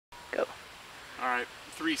Alright,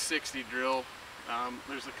 360 drill.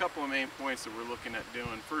 There's a couple of main points that we're looking at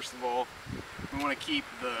doing. First of all, we want to keep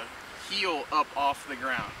the heel up off the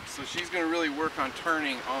ground. So she's going to really work on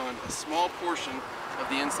turning on a small portion of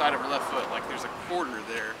the inside of her left foot, like there's a quarter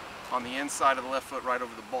there on the inside of the left foot right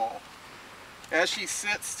over the ball. As she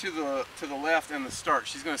sits to the left and the start,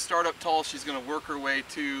 she's going to start up tall, she's going to work her way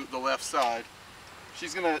to the left side.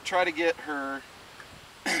 She's going to try to get her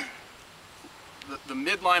the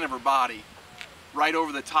midline of her body right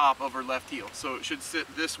over the top of her left heel. So it should sit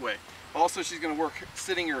this way. Also, she's going to work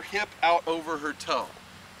sitting her hip out over her toe.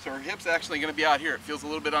 So her hip's actually going to be out here. It feels a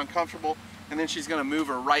little bit uncomfortable. And then she's going to move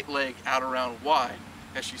her right leg out around wide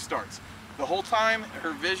as she starts. The whole time,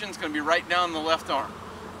 her vision's going to be right down the left arm,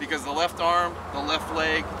 because the left arm, the left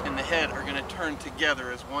leg, and the head are going to turn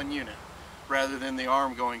together as one unit rather than the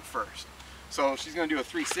arm going first. So she's going to do a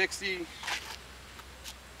 360.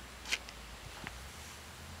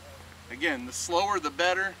 Again, the slower the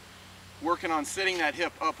better. Working on sitting that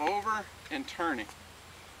hip up over and turning.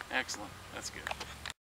 Excellent. That's good.